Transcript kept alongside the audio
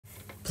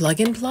Plug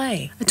and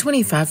play. A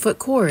 25-foot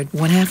cord,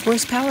 1/2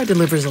 horsepower,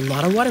 delivers a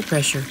lot of water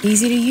pressure.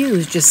 Easy to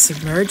use, just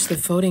submerge the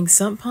Foting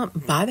sump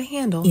pump by the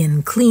handle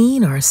in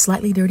clean or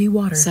slightly dirty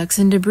water. Sucks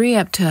in debris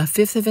up to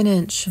 1/5 of an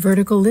inch.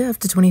 Vertical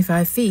lift to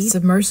 25 feet,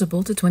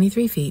 submersible to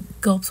 23 feet.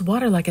 Gulps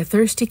water like a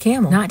thirsty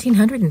camel,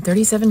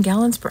 1,937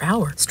 gallons per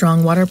hour.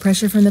 Strong water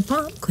pressure from the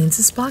pump cleans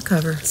the spot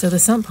cover. So the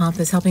sump pump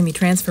is helping me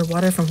transfer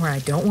water from where I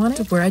don't want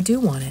it to where I do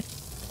want it.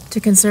 To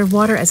conserve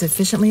water as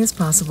efficiently as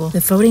possible, the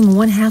Foting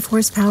 1/2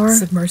 horsepower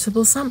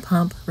submersible sump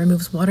pump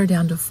removes water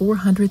down to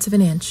 4/100 of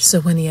an inch.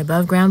 So when the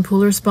above-ground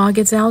pool or spa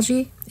gets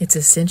algae, it's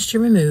a cinch to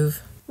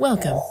remove.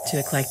 Welcome to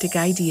Eclectic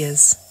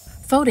Ideas.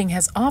 Foting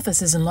has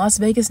offices in Las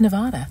Vegas,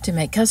 Nevada to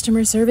make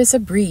customer service a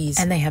breeze,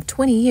 and they have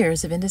 20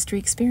 years of industry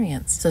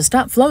experience. So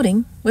stop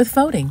floating with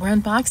Foting. We're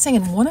unboxing,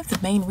 and one of the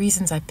main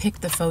reasons I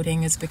picked the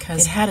Foting is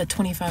because it had a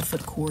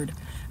 25-foot cord,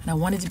 and I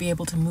wanted to be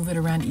able to move it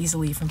around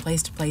easily from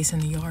place to place in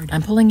the yard.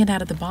 I'm pulling it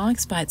out of the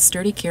box by its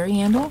sturdy carry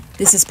handle.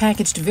 This is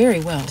packaged very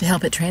well to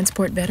help it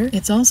transport better.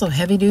 It's also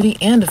heavy-duty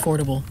and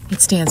affordable.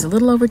 It stands a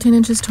little over 10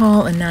 inches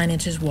tall and 9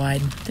 inches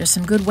wide. There's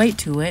some good weight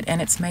to it,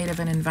 and it's made of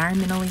an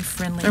environmentally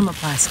friendly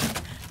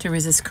thermoplastic to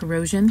resist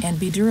corrosion and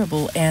be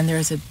durable, and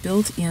there's a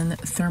built-in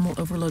thermal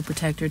overload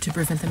protector to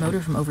prevent the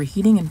motor from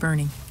overheating and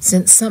burning,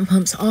 since sump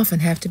pumps often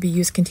have to be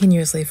used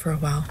continuously for a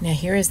while. Now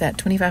here is that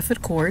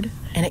 25-foot cord,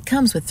 and it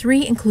comes with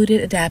 3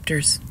 included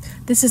adapters.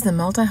 This is the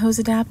multi-hose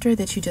adapter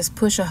that you just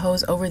push a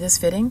hose over this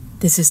fitting.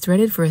 This is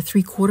threaded for a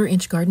 3/4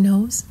 inch garden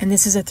hose, and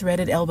this is a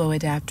threaded elbow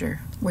adapter.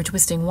 We're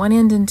twisting one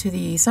end into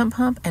the sump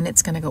pump, and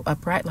it's going to go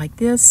upright like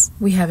this.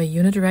 We have a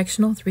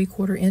unidirectional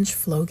 3/4 inch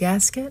flow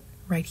gasket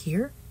right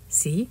here.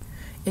 See?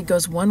 It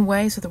goes one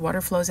way, so the water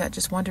flows out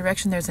just one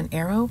direction. There's an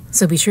arrow,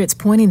 so be sure it's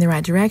pointing the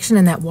right direction,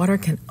 and that water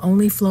can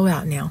only flow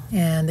out now.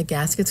 And the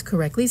gasket's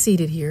correctly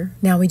seated here.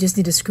 Now we just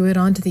need to screw it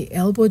onto the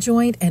elbow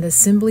joint, and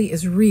assembly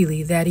is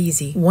really that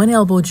easy. 1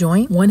 elbow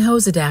joint, 1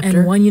 hose adapter,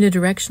 and 1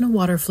 unidirectional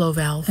water flow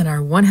valve. And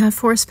our 1/2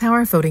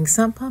 horsepower Foting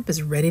sump pump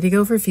is ready to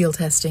go for field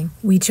testing.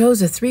 We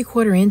chose a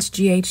 3/4 inch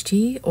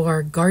GHT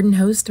or garden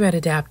hose thread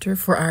adapter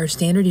for our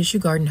standard issue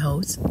garden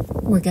hose.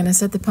 We're going to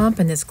set the pump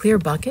in this clear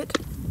bucket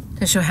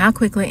to show how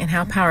quickly and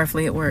how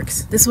powerfully it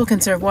works. This will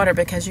conserve water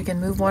because you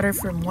can move water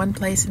from one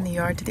place in the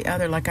yard to the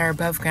other, like our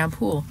above ground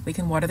pool. We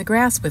can water the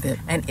grass with it,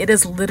 and it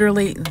is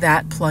literally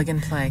that plug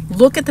and play.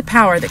 Look at the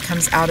power that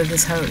comes out of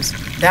this hose.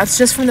 That's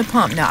just from the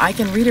pump. Now I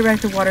can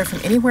redirect the water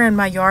from anywhere in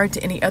my yard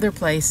to any other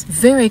place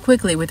very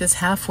quickly with this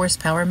 1/2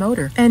 horsepower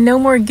motor. And no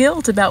more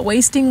guilt about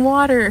wasting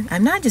water.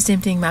 I'm not just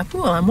emptying my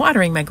pool, I'm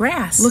watering my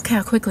grass. Look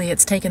how quickly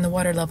it's taken the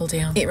water level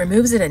down. It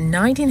removes it at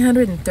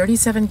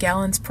 1,937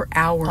 gallons per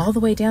hour, all the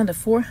way down to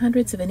 400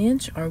 of an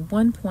inch or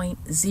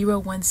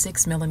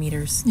 1.016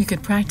 millimeters. You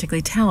could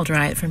practically towel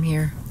dry it from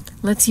here.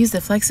 Let's use the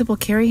flexible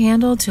carry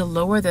handle to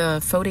lower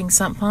the Foting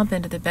sump pump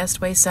into the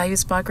best way Sayus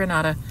Spa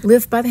Granada.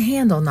 Lift by the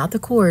handle, not the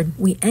cord.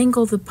 We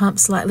angle the pump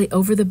slightly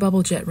over the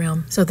bubble jet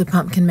rim so the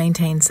pump can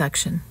maintain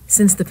suction.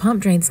 Since the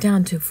pump drains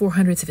down to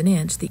 4/100 of an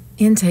inch, the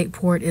intake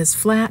port is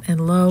flat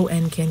and low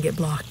and can get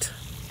blocked.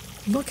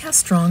 Look how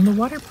strong the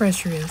water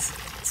pressure is.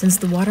 Since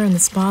the water in the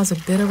spa is a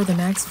bit over the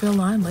max fill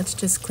line, let's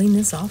just clean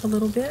this off a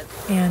little bit.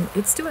 And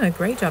it's doing a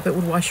great job. It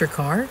would wash your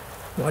car,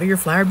 water your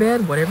flower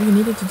bed, whatever you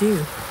needed to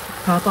do.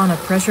 Pop on a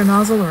pressure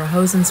nozzle or a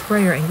hose and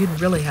sprayer, and you'd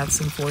really have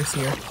some force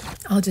here.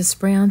 I'll just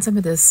spray on some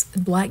of this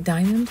Black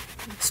Diamond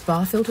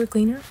spa filter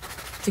cleaner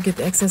to get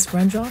the excess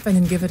grunge off, and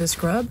then give it a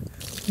scrub.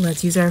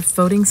 Let's use our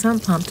Foting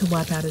sump pump to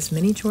wipe out as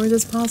many chores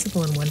as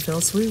possible in one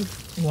fell swoop.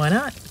 Why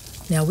not?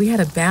 Now, we had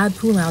a bad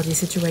pool algae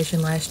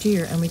situation last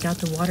year, and we got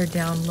the water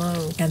down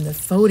low, and the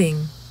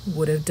Foting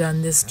would have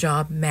done this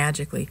job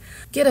magically.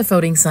 Get a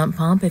Foting sump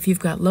pump if you've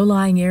got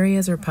low-lying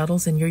areas or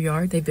puddles in your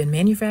yard. They've been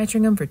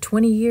manufacturing them for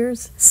 20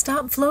 years.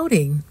 Stop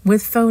floating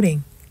with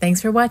Foting.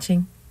 Thanks for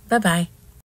watching. Bye-bye.